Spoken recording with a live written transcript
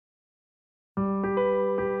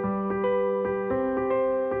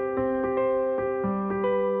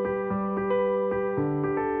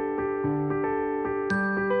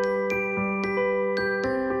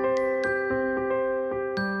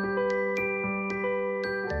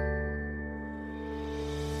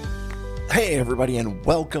Hey, everybody, and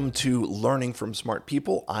welcome to Learning from Smart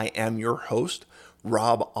People. I am your host,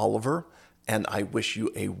 Rob Oliver, and I wish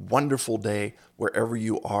you a wonderful day wherever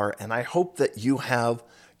you are. And I hope that you have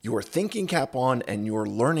your thinking cap on and your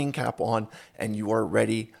learning cap on, and you are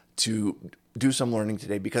ready to do some learning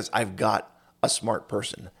today because I've got a smart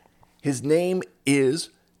person. His name is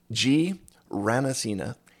G.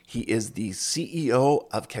 Ranasinghe. He is the CEO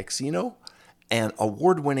of Kexino, an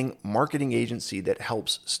award-winning marketing agency that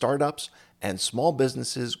helps startups and small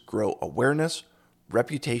businesses grow awareness,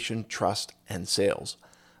 reputation, trust, and sales.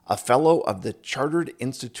 A fellow of the Chartered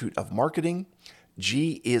Institute of Marketing,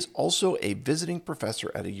 G is also a visiting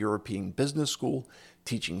professor at a European business school,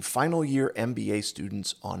 teaching final year MBA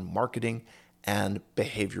students on marketing and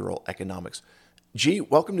behavioral economics. G,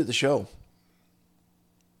 welcome to the show.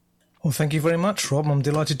 Well, thank you very much, Rob. I'm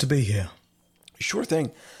delighted to be here. Sure thing.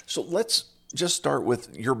 So let's just start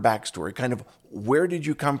with your backstory. Kind of where did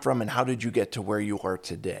you come from and how did you get to where you are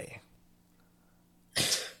today?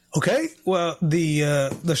 Okay. Well,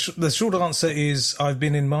 the short answer is I've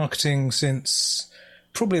been in marketing since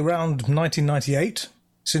probably around 1998,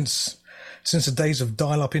 since the days of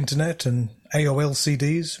dial-up internet and AOL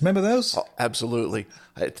CDs. Remember those? Oh, absolutely.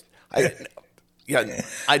 I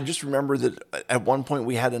just remember that at one point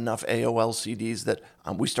we had enough AOL CDs that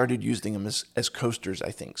we started using them as coasters,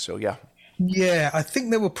 I think. So, yeah. Yeah, I think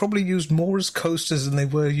they were probably used more as coasters than they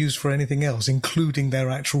were used for anything else, including their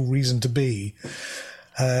actual reason to be.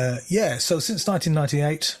 So since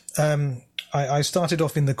 1998, I started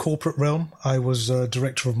off in the corporate realm. I was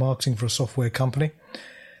director of marketing for a software company,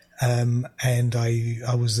 and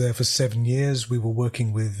I was there for 7 years. We were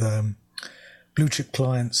working with blue chip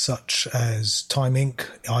clients such as Time Inc.,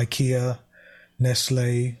 IKEA,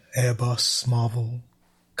 Nestle, Airbus, Marvel,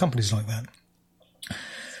 companies like that.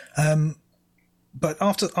 But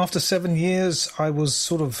after 7 years, I was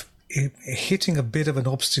sort of hitting a bit of an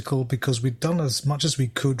obstacle because we'd done as much as we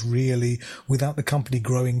could really without the company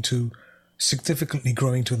significantly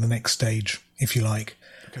growing to the next stage, if you like.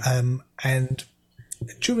 Okay. And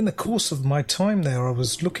during the course of my time there, I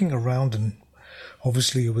was looking around and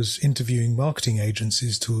obviously I was interviewing marketing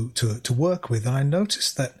agencies to work with. And I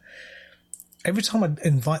noticed that every time I'd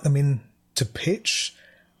invite them in to pitch,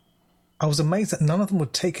 I was amazed that none of them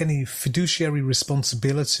would take any fiduciary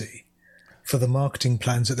responsibility for the marketing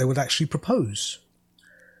plans that they would actually propose.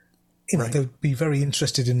 Right. They would be very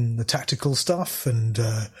interested in the tactical stuff and,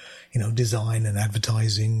 design and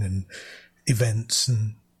advertising and events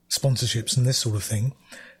and sponsorships and this sort of thing.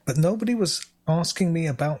 But nobody was asking me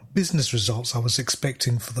about business results I was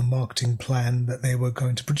expecting for the marketing plan that they were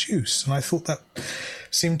going to produce. And I thought that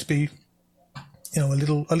seemed to be, a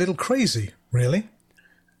little crazy, really.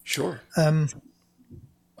 Sure.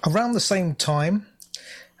 Around the same time,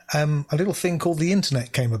 a little thing called the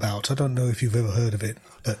internet came about. I don't know if you've ever heard of it,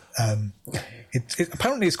 but it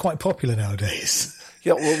apparently is quite popular nowadays.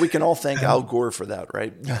 Yeah, well, we can all thank Al Gore for that,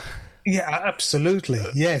 right? Yeah, absolutely.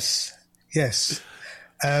 Yes.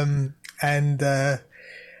 And the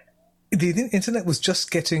internet was just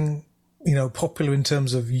getting, popular in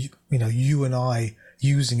terms of, you and I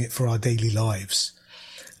using it for our daily lives.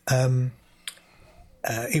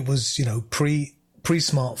 It was,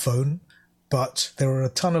 pre-smartphone, but there are a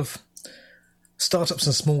ton of startups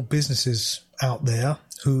and small businesses out there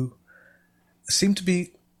who seem to be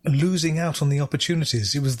losing out on the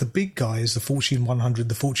opportunities. It was the big guys, the Fortune 100,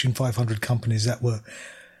 the Fortune 500 companies that were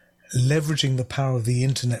leveraging the power of the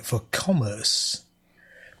internet for commerce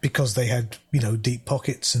because they had, deep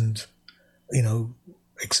pockets and,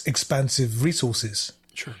 expansive resources.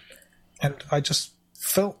 Sure. And I just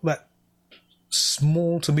felt that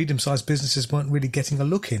small to medium-sized businesses weren't really getting a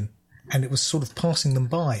look in, and it was sort of passing them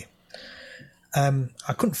by. I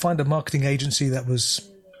couldn't find a marketing agency that was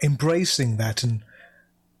embracing that and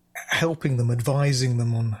helping them, advising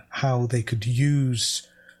them on how they could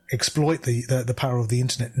exploit the power of the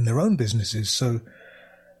internet in their own businesses. So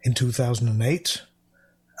in 2008,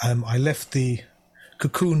 I left the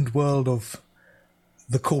cocooned world of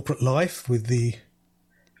the corporate life with the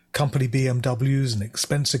company BMWs and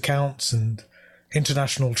expense accounts and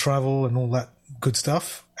international travel and all that good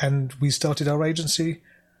stuff. And we started our agency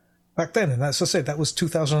back then. And as I said, that was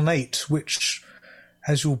 2008, which,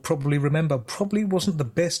 as you'll probably remember, probably wasn't the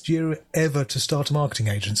best year ever to start a marketing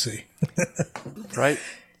agency. Right.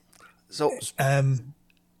 So, I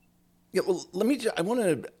want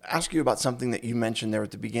to ask you about something that you mentioned there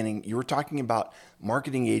at the beginning. You were talking about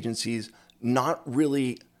marketing agencies not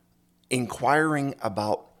really inquiring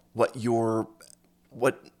about what your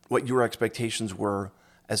expectations were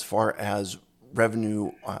as far as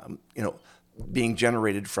revenue, being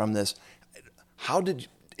generated from this.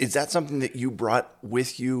 Is that something that you brought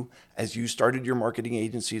with you as you started your marketing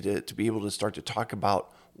agency to be able to start to talk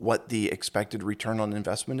about what the expected return on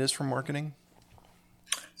investment is from marketing?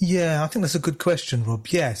 Yeah, I think that's a good question, Rob.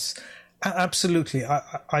 Yes, absolutely.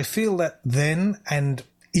 I feel that then, and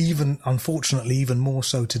even, unfortunately, even more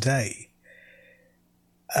so today,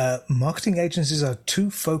 marketing agencies are too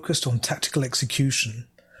focused on tactical execution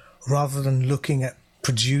rather than looking at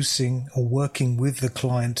producing or working with the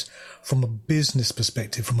client from a business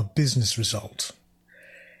perspective, from a business result.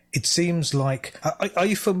 It seems like, are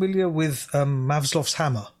you familiar with Maslow's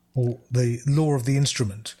hammer, or the law of the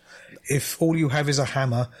instrument? If all you have is a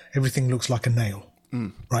hammer, everything looks like a nail,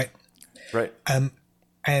 right? Right.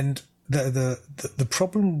 And the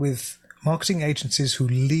problem with marketing agencies who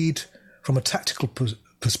lead from a tactical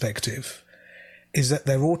perspective is that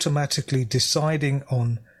they're automatically deciding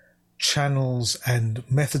on channels and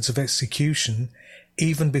methods of execution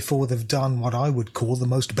even before they've done what I would call the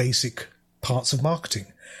most basic parts of marketing.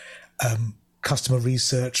 Customer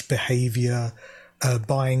research, behavior,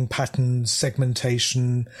 buying patterns,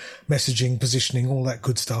 segmentation, messaging, positioning, all that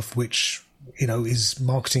good stuff, which, is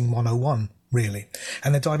marketing 101, really.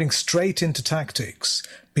 And they're diving straight into tactics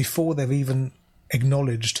before they've even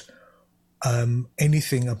acknowledged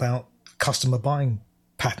anything about customer buying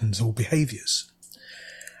patterns or behaviors.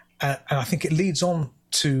 And I think it leads on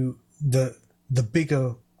to the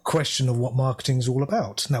bigger question of what marketing is all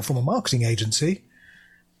about. Now, from a marketing agency,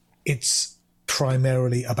 it's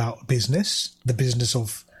primarily about business, the business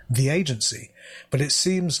of the agency. But it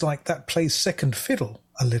seems like that plays second fiddle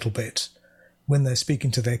a little bit when they're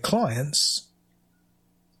speaking to their clients,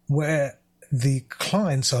 where the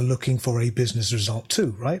clients are looking for a business result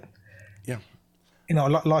too, right? Yeah.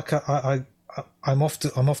 Like I'm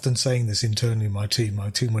often saying this internally in my team.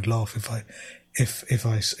 My team would laugh if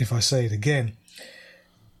I say it again.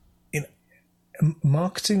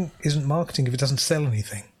 Marketing isn't marketing if it doesn't sell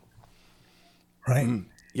anything, right?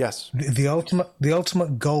 Yes. The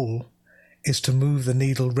ultimate goal is to move the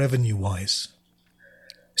needle revenue-wise.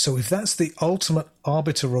 So if that's the ultimate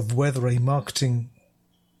arbiter of whether a marketing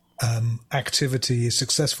activity is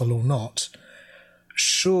successful or not,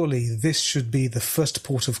 surely this should be the first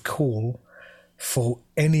port of call for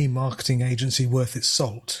any marketing agency worth its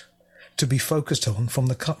salt to be focused on from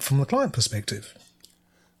the client perspective.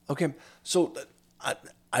 Okay, so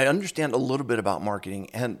I understand a little bit about marketing,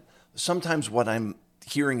 and sometimes what I'm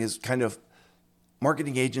hearing is kind of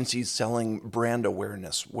marketing agencies selling brand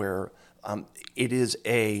awareness, where it's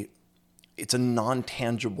a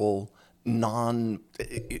non-tangible,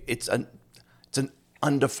 it's an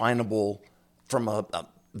undefinable from a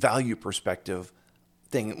value perspective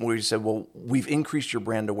thing, where you said, well, we've increased your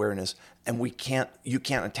brand awareness, and you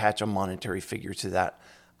can't attach a monetary figure to that.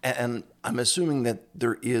 And I'm assuming that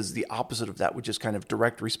there is the opposite of that, which is kind of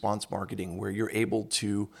direct response marketing, where you're able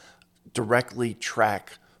to directly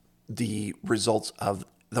track the results of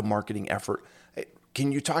the marketing effort.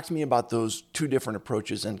 Can you talk to me about those two different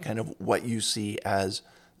approaches and kind of what you see as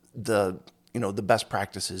the best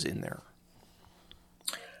practices in there?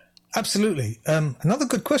 Absolutely. Another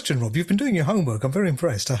good question, Rob. You've been doing your homework. I'm very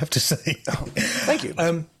impressed, I have to say. Thank you.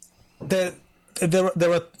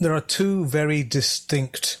 There are two very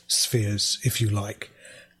distinct spheres, if you like.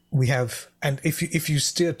 We have, and if you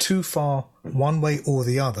steer too far one way or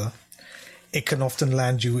the other, it can often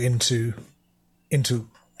land you into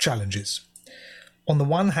challenges. On the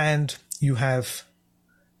one hand, you have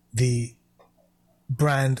the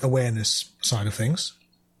brand awareness side of things,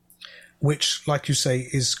 which, like you say,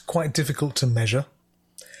 is quite difficult to measure.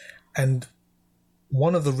 And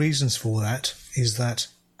one of the reasons for that is that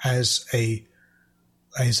as a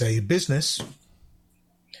business,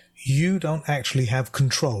 you don't actually have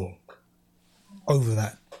control over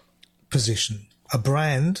that position. A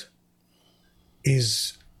brand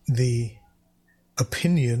is the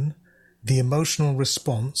opinion, the emotional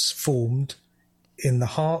response formed in the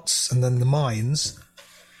hearts and then the minds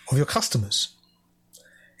of your customers.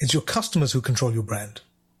 It's your customers who control your brand,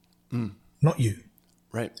 not you.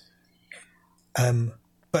 Right.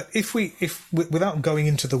 But if without going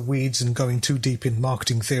into the weeds and going too deep in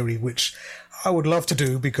marketing theory, which I would love to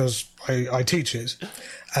do because I teach it,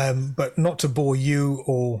 but not to bore you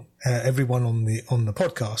or everyone on the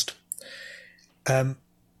podcast.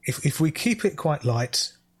 If we keep it quite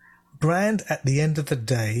light, brand at the end of the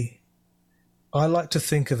day, I like to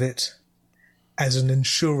think of it as an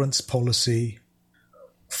insurance policy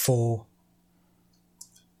for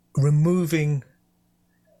removing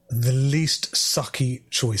the least sucky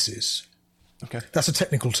choices. Okay. That's a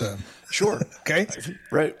technical term. Sure. Okay.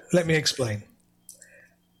 Right. Let me explain.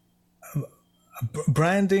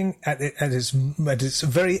 Branding at its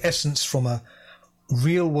very essence, from a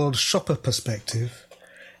real-world shopper perspective,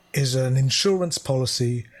 is an insurance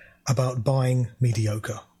policy about buying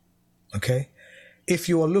mediocre. Okay? If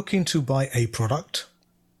you are looking to buy a product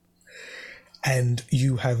and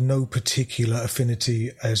you have no particular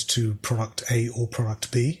affinity as to product A or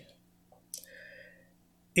product B,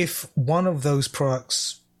 if one of those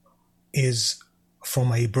products is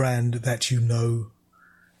from a brand that you know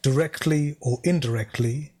directly or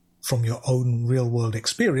indirectly from your own real-world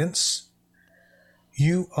experience,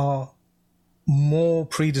 you are more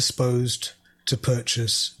predisposed to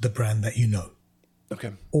purchase the brand that you know.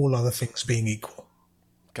 Okay. All other things being equal.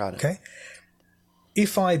 Got it. Okay.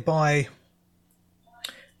 If I buy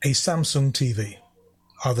a Samsung TV,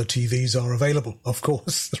 other TVs are available, of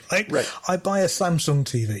course, right? Right. I buy a Samsung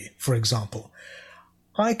TV, for example.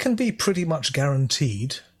 I can be pretty much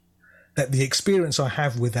guaranteed that the experience I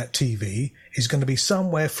have with that TV is going to be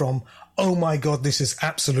somewhere from, oh my God, this is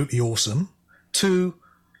absolutely awesome, to,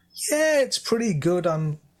 yeah, it's pretty good,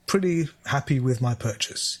 I'm pretty happy with my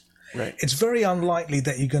purchase. Right. It's very unlikely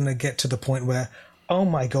that you're going to get to the point where, oh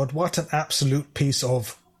my God, what an absolute piece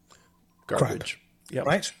of Garbage. crap. Yep.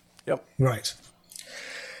 Right? Yep. Right.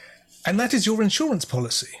 And that is your insurance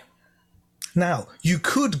policy. Now, you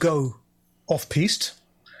could go off-piste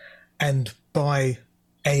and buy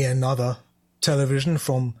another television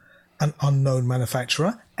from an unknown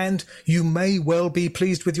manufacturer, and you may well be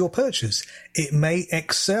pleased with your purchase. It may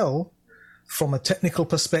excel from a technical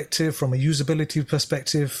perspective, from a usability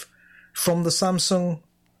perspective, from the Samsung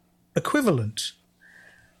equivalent.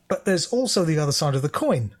 But there's also the other side of the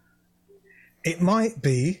coin. It might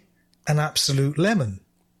be an absolute lemon.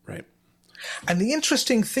 Right. And the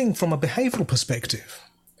interesting thing from a behavioral perspective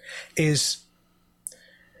is,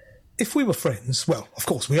 if we were friends, well, of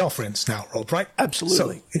course we are friends now, Rob, right?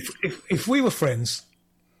 Absolutely. So if we were friends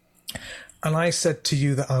and I said to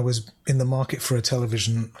you that I was in the market for a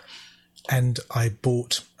television and I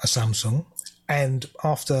bought a Samsung, and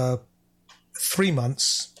after 3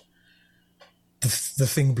 months, the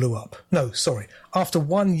thing blew up. No, sorry. After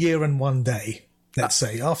 1 year and 1 day, let's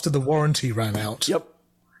say, after the warranty ran out. Yep.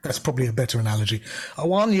 That's probably a better analogy.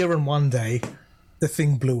 1 year and 1 day, the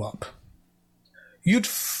thing blew up. You'd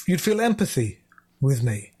feel empathy with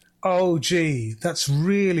me. Oh, gee, that's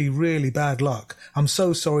really, really bad luck. I'm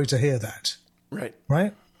so sorry to hear that. Right.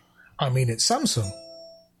 Right? I mean, it's Samsung.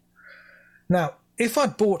 Now, if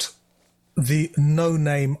I'd bought the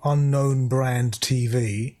no-name, unknown brand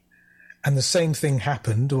TV and the same thing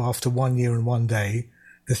happened after 1 year and 1 day,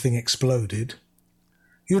 the thing exploded,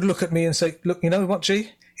 you'd look at me and say, look, you know what,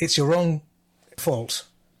 G? It's your own fault.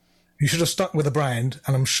 You should have stuck with the brand,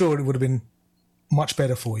 and I'm sure it would have been much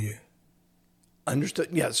better for you. Understood.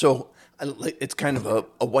 Yeah. So it's kind of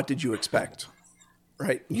a what did you expect,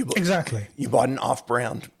 right? Exactly. You bought an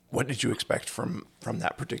off-brand. What did you expect from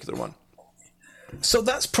that particular one? So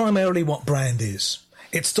that's primarily what brand is.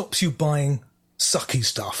 It stops you buying sucky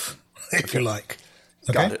stuff, if you like.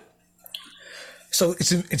 Okay? Got it. So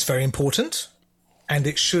it's very important, and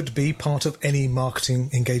it should be part of any marketing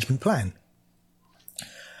engagement plan.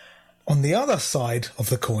 On the other side of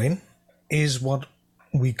the coin is what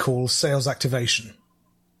we call sales activation.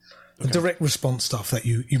 The direct response stuff that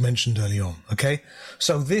you mentioned early on, okay?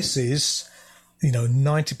 So this is,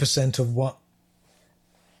 90% of what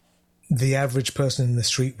the average person in the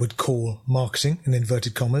street would call marketing, in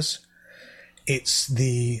inverted commas. It's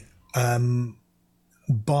the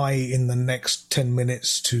buy in the next 10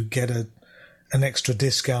 minutes to get an extra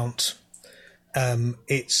discount.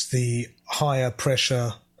 It's the higher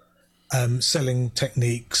pressure selling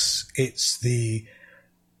techniques. It's the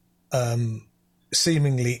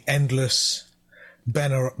seemingly endless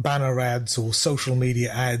banner ads or social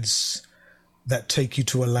media ads that take you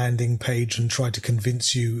to a landing page and try to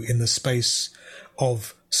convince you in the space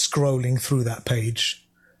of scrolling through that page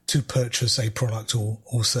to purchase a product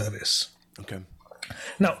or service. Okay.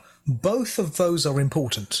 Now, both of those are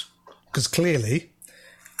important because clearly,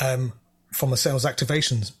 from a sales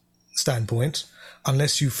activation standpoint,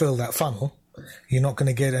 unless you fill that funnel, you're not going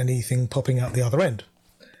to get anything popping out the other end.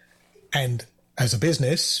 And as a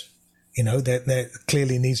business, there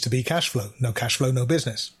clearly needs to be cash flow. No cash flow, no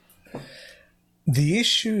business. The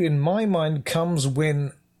issue in my mind comes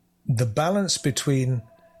when the balance between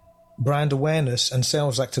brand awareness and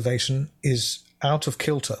sales activation is out of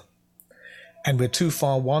kilter and we're too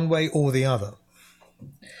far one way or the other.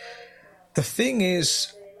 The thing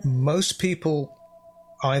is, most people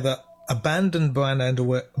either abandon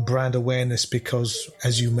brand awareness because,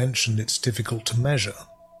 as you mentioned, it's difficult to measure,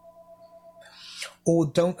 or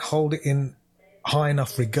don't hold it in high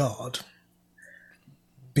enough regard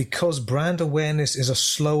because brand awareness is a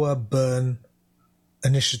slower burn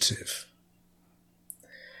initiative,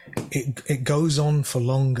 it goes on for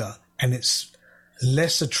longer, and it's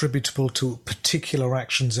less attributable to particular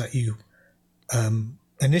actions that you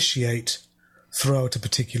initiate throughout a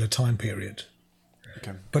particular time period.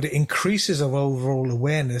 Okay. But it increases our overall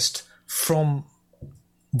awareness from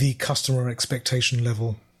the customer expectation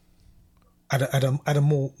level at a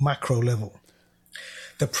more macro level.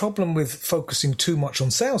 The problem with focusing too much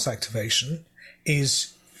on sales activation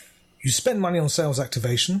is you spend money on sales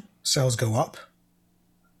activation, sales go up.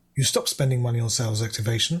 You stop spending money on sales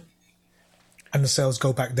activation, and the sales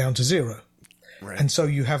go back down to zero. Right. And so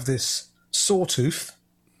you have this sawtooth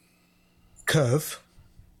curve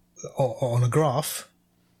or on a graph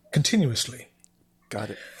continuously. Got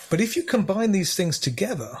it. But if you combine these things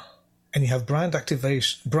together and you have brand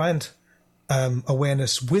activation,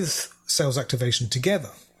 awareness with sales activation together,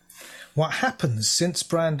 what happens, since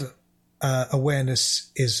brand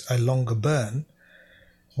awareness is a longer burn,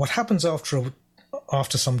 what happens after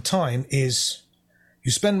some time is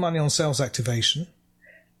you spend money on sales activation,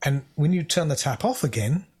 and when you turn the tap off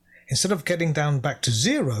again, instead of getting down back to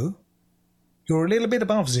zero, you're a little bit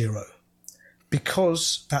above zero,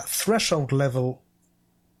 because that threshold level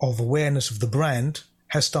of awareness of the brand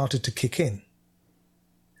has started to kick in.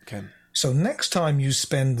 Okay. So next time you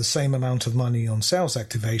spend the same amount of money on sales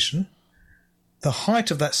activation, the height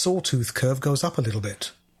of that sawtooth curve goes up a little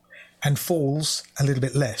bit and falls a little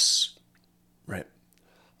bit less. Right.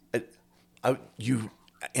 You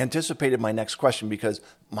anticipated my next question, because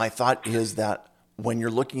my thought is that when you're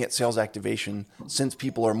looking at sales activation, since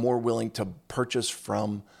people are more willing to purchase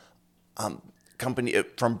from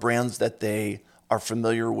from brands that they are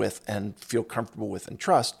familiar with and feel comfortable with and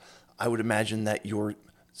trust, I would imagine that your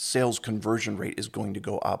sales conversion rate is going to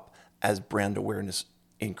go up as brand awareness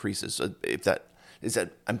increases. So is that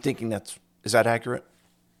accurate?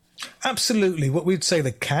 Absolutely. What we'd say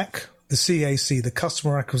the CAC, the CAC, the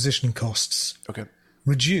customer acquisition costs, okay,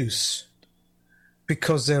 reduce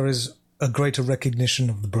because there is a greater recognition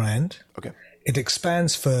of the brand. Okay. It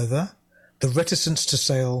expands further. The reticence to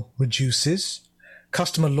sale reduces.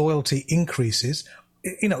 Customer loyalty increases.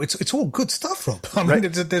 You know, it's all good stuff, Rob. I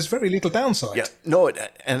mean, there's very little downside. Yeah, no,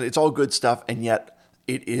 and it's all good stuff, and yet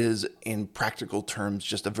it is, in practical terms,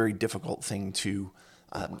 just a very difficult thing to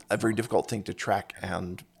track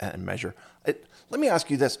and measure. Let me ask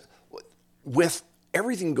you this: with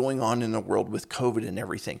everything going on in the world with COVID and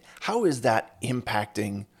everything, how is that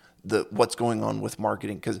impacting what's going on with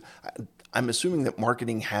marketing? Because I'm assuming that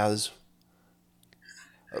marketing has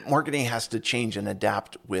to change and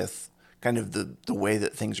adapt with kind of the way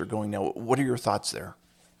that things are going now. What are your thoughts there?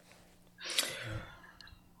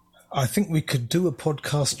 I think we could do a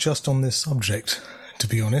podcast just on this subject, to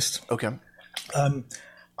be honest. Okay. I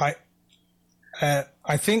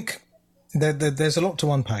think there's a lot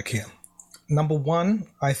to unpack here. Number one,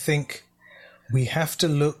 I think we have to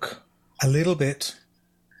look a little bit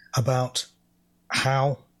about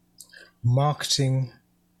how marketing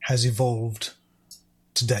has evolved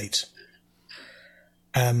to date.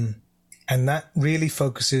 And that really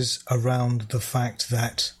focuses around the fact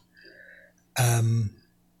that let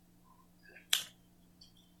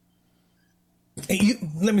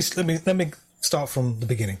me start from the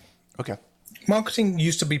beginning. Okay. Marketing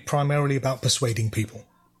used to be primarily about persuading people,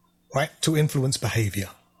 right? To influence behavior,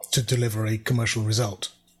 to deliver a commercial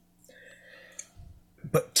result.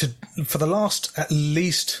 But for the last at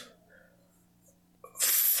least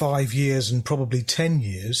 5 years and probably 10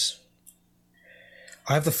 years,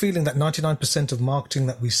 I have the feeling that 99% of marketing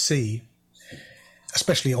that we see,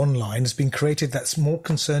 especially online, has been created that's more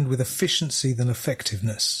concerned with efficiency than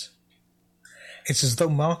effectiveness. It's as though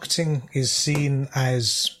marketing is seen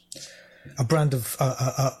as a brand of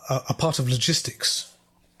a part of logistics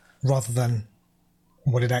rather than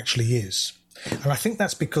what it actually is. And I think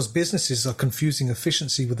that's because businesses are confusing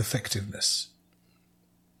efficiency with effectiveness.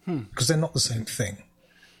 Because they're not the same thing.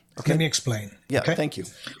 Okay. Let me explain. Yeah, okay? Thank you.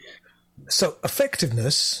 So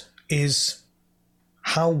effectiveness is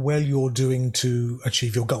how well you're doing to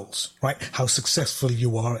achieve your goals, right? How successful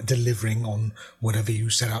you are at delivering on whatever you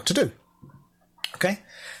set out to do. Okay?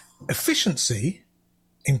 Efficiency,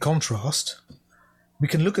 in contrast, we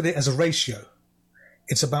can look at it as a ratio.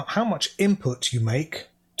 It's about how much input you make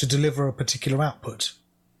to deliver a particular output.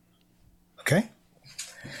 Okay?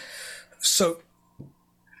 So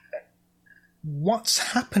what's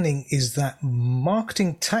happening is that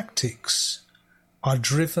marketing tactics are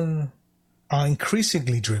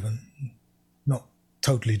increasingly driven, not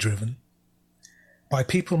totally driven, by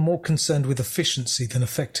people more concerned with efficiency than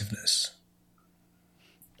effectiveness.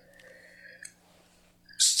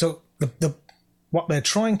 So what they're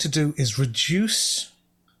trying to do is reduce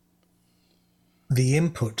the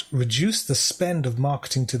input, reduce the spend of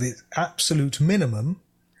marketing to the absolute minimum,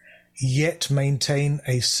 yet maintain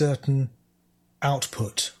a certain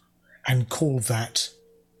output and call that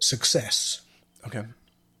success. Okay.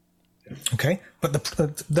 Okay,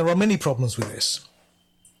 but there are many problems with this.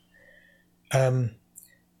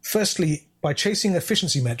 Firstly, by chasing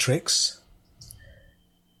efficiency metrics,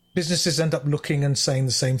 businesses end up looking and saying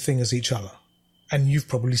the same thing as each other. And you've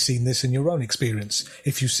probably seen this in your own experience.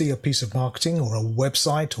 If you see a piece of marketing or a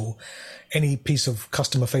website or any piece of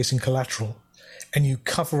customer-facing collateral, and you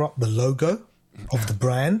cover up the logo of the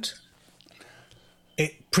brand,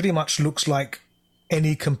 it pretty much looks like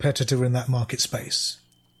any competitor in that market space.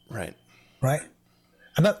 Right. Right?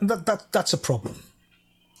 And that's a problem.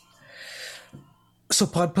 So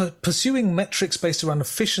by pursuing metrics based around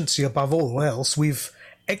efficiency above all else, we've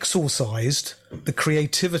exorcised the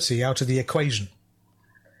creativity out of the equation.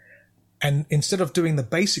 And instead of doing the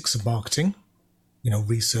basics of marketing,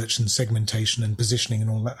 research and segmentation and positioning and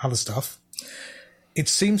all that other stuff, it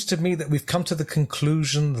seems to me that we've come to the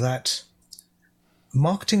conclusion that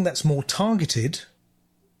marketing that's more targeted,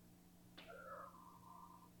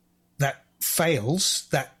 that fails,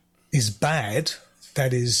 that is bad,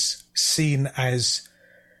 that is seen as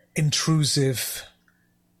intrusive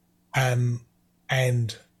and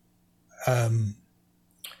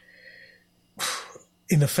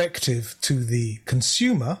ineffective to the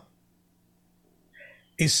consumer,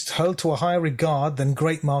 is held to a higher regard than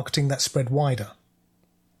great marketing that's spread wider.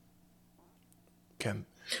 Okay.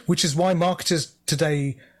 Which is why marketers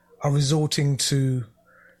today are resorting to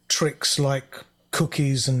tricks like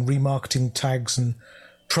cookies and remarketing tags and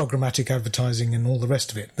programmatic advertising and all the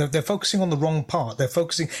rest of it. They're focusing on the wrong part. They're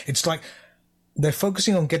focusing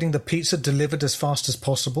on getting the pizza delivered as fast as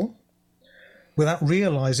possible without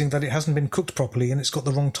realizing that it hasn't been cooked properly and it's got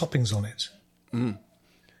the wrong toppings on it. Mm.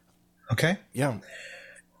 Okay? Yeah.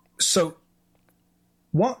 So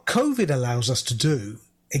what COVID allows us to do,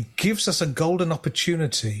 it gives us a golden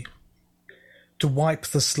opportunity to wipe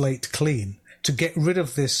the slate clean, to get rid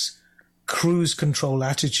of this cruise control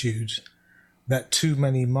attitude that too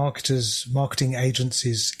many marketers, marketing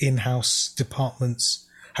agencies, in-house departments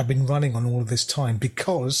have been running on all of this time,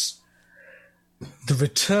 because the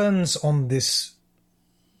returns on this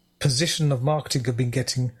position of marketing have been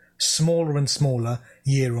getting smaller and smaller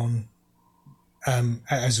year on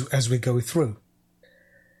as we go through.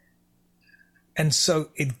 And so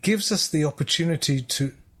it gives us the opportunity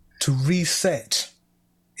to reset,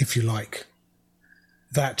 if you like,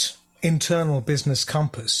 that internal business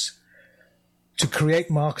compass, to create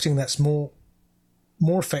marketing that's more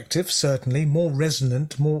effective, certainly, more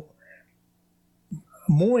resonant, more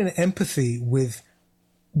in empathy with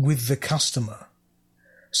the customer.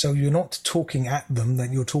 So you're not talking at them,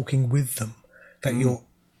 that you're talking with them, that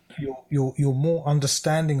you're more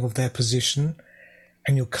understanding of their position,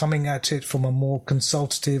 and you're coming at it from a more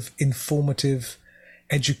consultative, informative,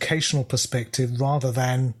 educational perspective rather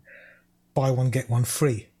than buy one, get one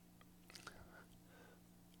free.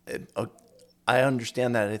 I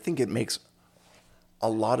understand that. I think it makes a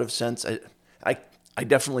lot of sense. I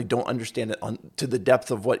definitely don't understand it to the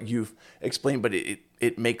depth of what you've explained, but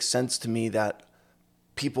it makes sense to me that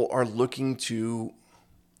people are looking to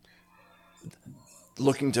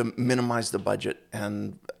minimize the budget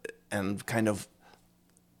and kind of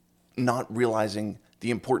not realizing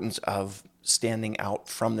the importance of standing out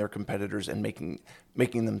from their competitors and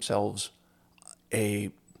making themselves a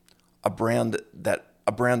brand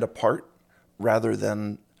apart, rather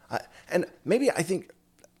than and maybe I think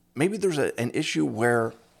maybe there's an issue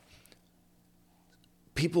where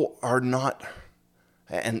people are not,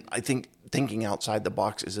 and I think thinking outside the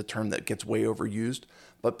box is a term that gets way overused,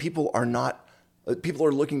 but people are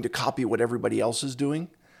looking to copy what everybody else is doing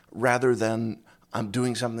rather than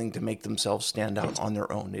doing something to make themselves stand out on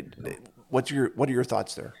their own. What are your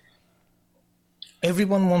thoughts there?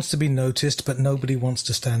 Everyone wants to be noticed, but nobody wants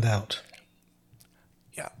to stand out.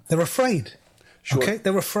 Yeah. They're afraid. Sure. Okay?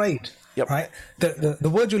 They're afraid. Yep. Right? The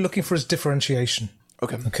word you're looking for is differentiation.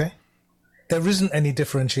 Okay. Okay? There isn't any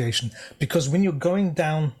differentiation, because when you're going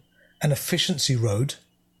down an efficiency road,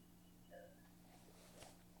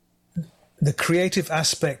 the creative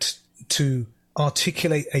aspect to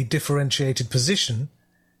articulate a differentiated position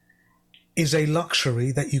is a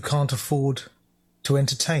luxury that you can't afford to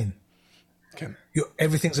entertain. Okay.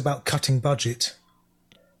 Everything's about cutting budget,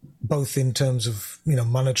 both in terms of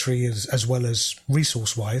monetary as well as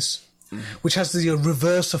resource-wise, which has the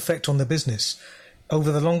reverse effect on the business.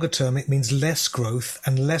 Over the longer term, it means less growth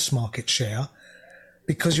and less market share,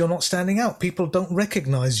 because you're not standing out. People don't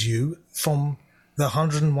recognize you from the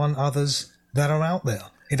 101 others that are out there.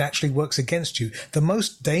 It actually works against you. The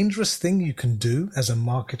most dangerous thing you can do as a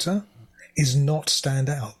marketer is not stand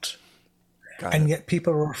out. And yet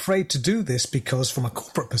people are afraid to do this because from a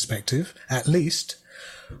corporate perspective, at least,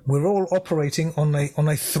 we're all operating on a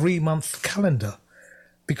 3-month calendar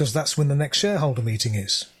because that's when the next shareholder meeting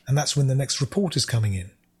is. And that's when the next report is coming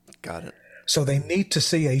in. Got it. So they need to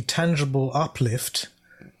see a tangible uplift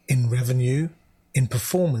in revenue, in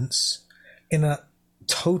performance, in a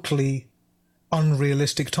totally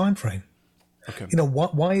unrealistic time frame. Okay. You know,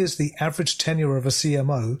 why is the average tenure of a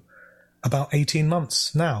CMO about 18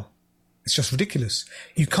 months now? It's just ridiculous.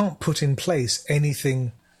 You can't put in place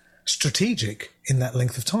anything strategic in that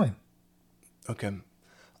length of time. Okay.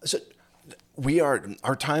 So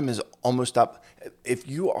our time is almost up. If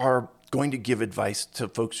you are going to give advice to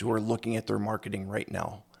folks who are looking at their marketing right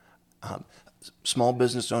now, small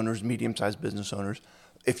business owners, medium-sized business owners,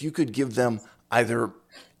 if you could give them either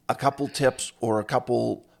a couple tips or a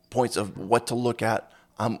couple points of what to look at,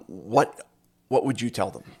 what would you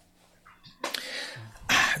tell them?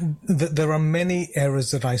 There are many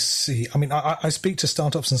errors that I see. I mean, I speak to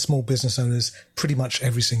startups and small business owners pretty much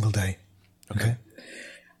every single day. Okay.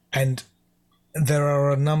 And there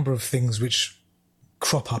are a number of things which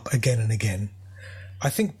crop up again and again. I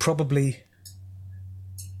think probably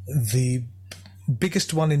the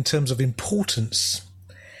biggest one in terms of importance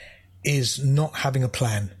is not having a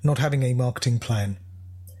plan, not having a marketing plan.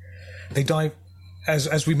 They dive,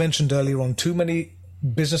 as we mentioned earlier on, too many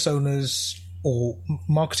business owners or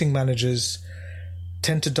marketing managers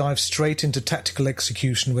tend to dive straight into tactical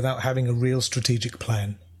execution without having a real strategic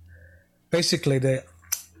plan. Basically, they're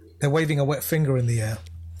waving a wet finger in the air,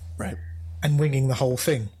 right, and winging the whole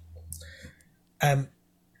thing. And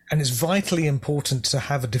it's vitally important to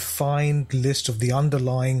have a defined list of the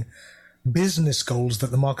underlying business goals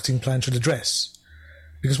that the marketing plan should address.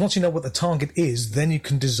 Because once you know what the target is, then you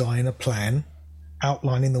can design a plan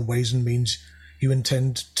outlining the ways and means you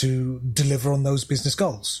intend to deliver on those business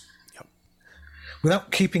goals. Yep.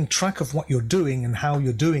 Without keeping track of what you're doing and how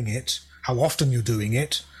you're doing it, how often you're doing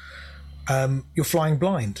it, you're flying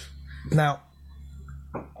blind. Now,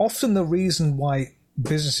 often the reason why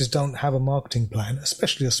businesses don't have a marketing plan,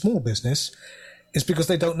 especially a small business, is because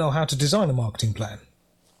they don't know how to design a marketing plan.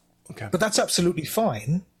 Okay. But that's absolutely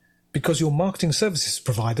fine, because your marketing services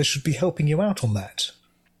provider should be helping you out on that.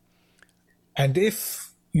 And if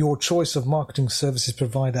your choice of marketing services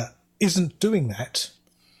provider isn't doing that,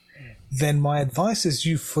 then my advice is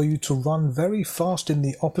for you to run very fast in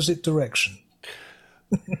the opposite direction.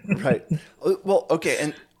 Right. Well,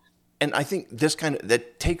 okay. And I think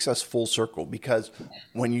that takes us full circle, because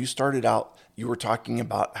when you started out, you were talking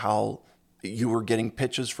about how you were getting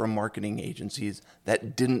pitches from marketing agencies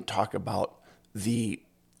that didn't talk about I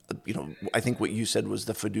think what you said was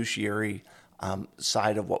the fiduciary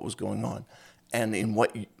side of what was going on. And in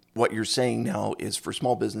what you're saying now is for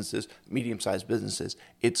small businesses, medium-sized businesses,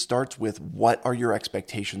 it starts with what are your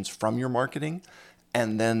expectations from your marketing,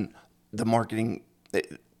 and then the marketing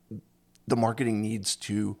needs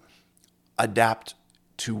to adapt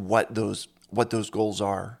to what those goals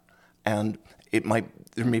are, and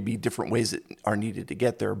there may be different ways that are needed to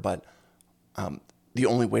get there, but the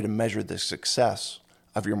only way to measure the success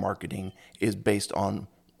of your marketing is based on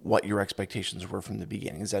what your expectations were from the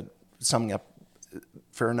beginning. Is that summing up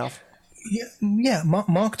fair enough? Yeah.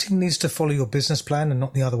 Marketing needs to follow your business plan and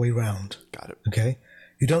not the other way around. Got it. Okay.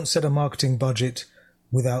 You don't set a marketing budget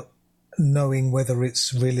without knowing whether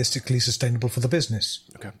it's realistically sustainable for the business.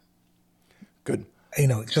 Okay. Good. You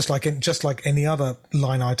know, just like any other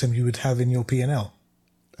line item you would have in your P&L.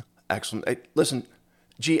 Excellent. Hey, listen,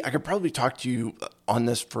 G, I could probably talk to you on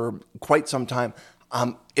this for quite some time.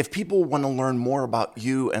 If people want to learn more about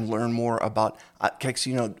you and learn more about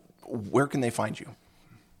Kexino, where can they find you?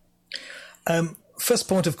 First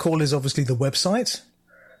point of call is obviously the website,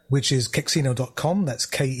 which is kexino.com. That's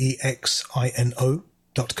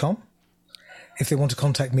KEXINO.com. If they want to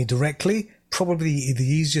contact me directly, probably the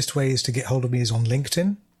easiest way is to get hold of me is on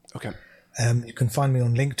LinkedIn. Okay. You can find me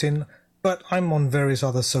on LinkedIn, but I'm on various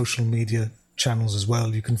other social media channels as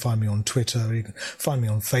well. You can find me on Twitter. You can find me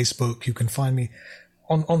on Facebook. You can find me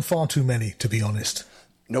on far too many, to be honest.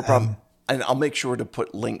 No problem. And I'll make sure to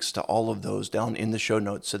put links to all of those down in the show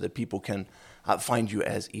notes so that people can find you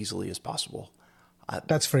as easily as possible.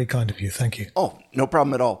 That's very kind of you. Thank you. Oh, no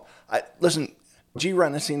problem at all. Listen, G.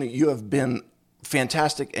 Ranasinghe, you have been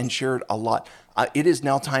fantastic and shared a lot. It is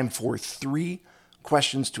now time for 3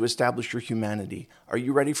 questions to establish your humanity. Are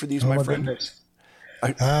you ready for these, my friend? Goodness.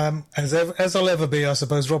 As I'll ever be, I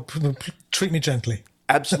suppose. Rob, treat me gently.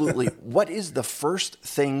 Absolutely. What is the first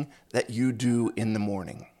thing that you do in the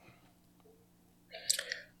morning?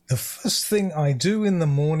 The first thing I do in the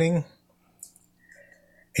morning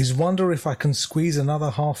is wonder if I can squeeze another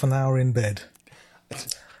half an hour in bed.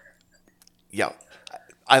 Yeah,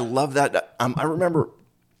 I love that. I remember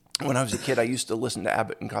when I was a kid, I used to listen to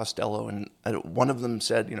Abbott and Costello, and one of them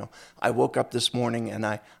said, I woke up this morning and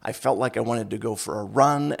I felt like I wanted to go for a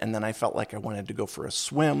run, and then I felt like I wanted to go for a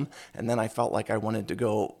swim, and then I felt like I wanted to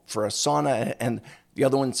go for a sauna. And the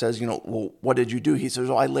other one says, well, what did you do? He says,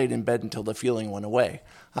 I laid in bed until the feeling went away.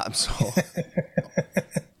 So,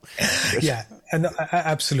 yeah, and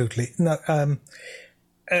absolutely. No,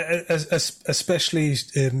 especially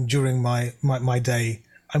during my day.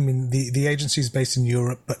 I mean, the agency is based in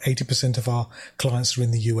Europe, but 80% of our clients are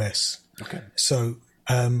in the US. Okay. So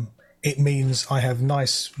it means I have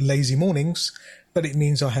nice, lazy mornings, but it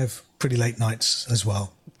means I have pretty late nights as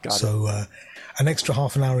well. Got it. An extra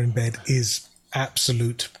half an hour in bed is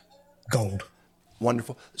absolute gold.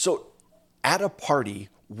 Wonderful. So at a party,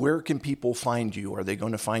 where can people find you? Are they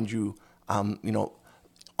going to find you, on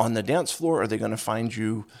the dance floor? Are they going to find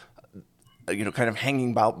you, kind of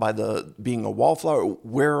hanging about by being a wallflower?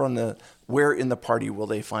 Where in the party will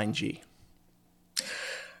they find G?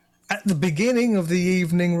 At the beginning of the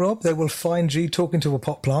evening, Rob, they will find G talking to a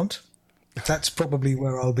pot plant. That's probably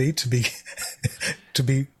where I'll be, to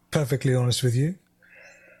be perfectly honest with you.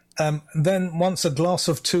 Then once a glass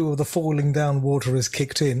of two of the falling down water is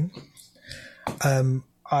kicked in,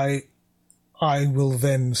 I will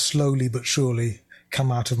then slowly but surely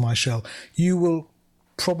come out of my shell. You will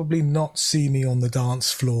probably not see me on the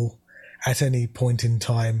dance floor at any point in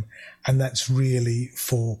time, and that's really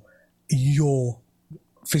for your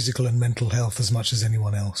physical and mental health as much as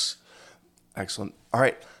anyone else. Excellent. All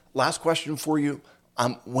right. Last question for you.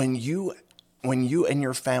 When you and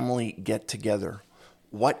your family get together,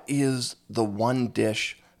 what is the one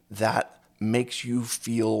dish that makes you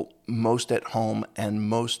feel most at home and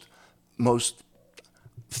most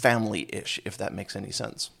family-ish, if that makes any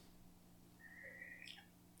sense?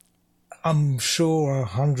 I'm sure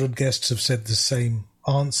 100 guests have said the same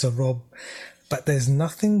answer, Rob, but there's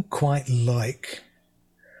nothing quite like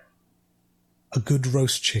a good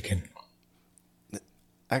roast chicken.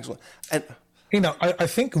 Excellent. And I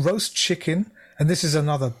think roast chicken, and this is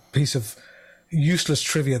another piece of useless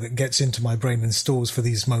trivia that gets into my brain and stores for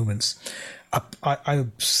these moments. I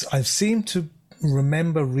seem to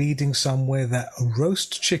remember reading somewhere that a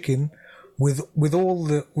roast chicken with all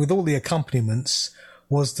the accompaniments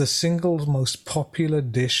was the single most popular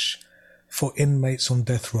dish for inmates on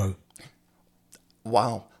death row.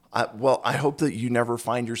 Wow. Well, I hope that you never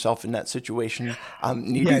find yourself in that situation.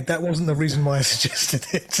 Yeah, that wasn't the reason why I suggested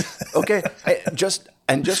it. Okay. Just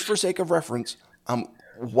for sake of reference,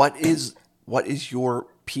 what is your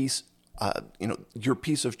piece? Your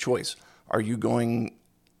piece of choice. Are you going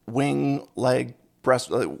wing, leg,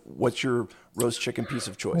 breast? What's your roast chicken piece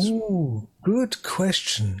of choice? Ooh, good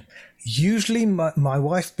question. Usually, my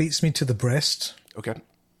wife beats me to the breast. Okay.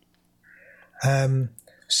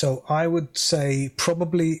 So I would say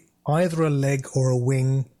probably either a leg or a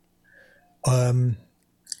wing, or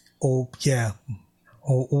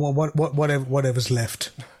whatever's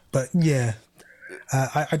left. But yeah,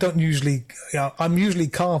 I don't usually. I'm usually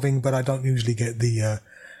carving, but I don't usually get the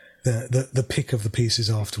pick of the pieces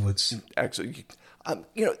afterwards. Actually,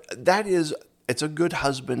 it's a good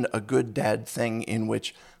husband, a good dad thing in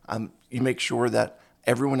which you make sure that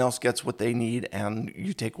everyone else gets what they need and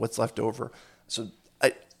you take what's left over. So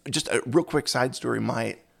just a real quick side story.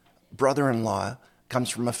 My brother-in-law comes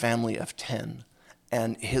from a family of 10,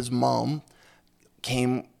 and his mom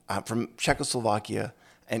came from Czechoslovakia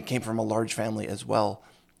and came from a large family as well.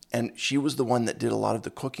 And she was the one that did a lot of the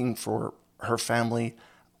cooking for her family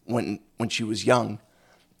when she was young.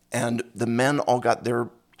 And the men all got their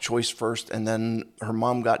choice first, and then her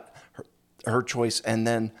mom got her choice. And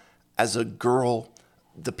then as a girl,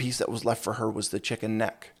 the piece that was left for her was the chicken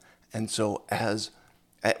neck. And so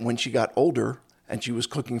when she got older and she was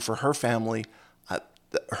cooking for her family,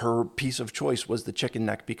 her piece of choice was the chicken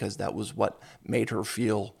neck, because that was what made her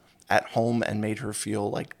feel at home and made her feel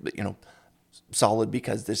like, solid,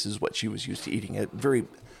 because this is what she was used to eating. A very,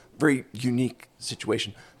 very unique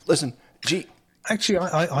situation. Listen, G. Actually,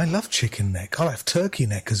 I love chicken neck. I have turkey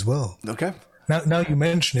neck as well. Okay. Now you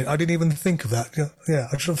mention it, I didn't even think of that. Yeah,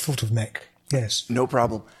 I should have thought of neck. Yes. No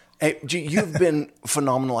problem. Hey, G, you've been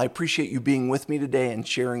phenomenal. I appreciate you being with me today and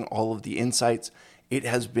sharing all of the insights. It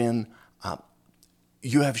has been,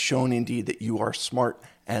 you have shown indeed that you are smart,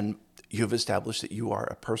 and you have established that you are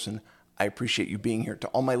a person I appreciate you being here. To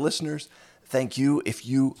all my listeners, thank you. If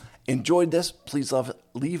you enjoyed this, please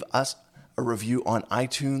leave us a review on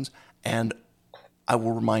iTunes, and I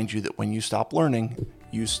will remind you that when you stop learning,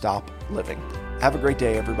 you stop living. Have a great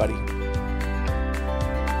day, everybody.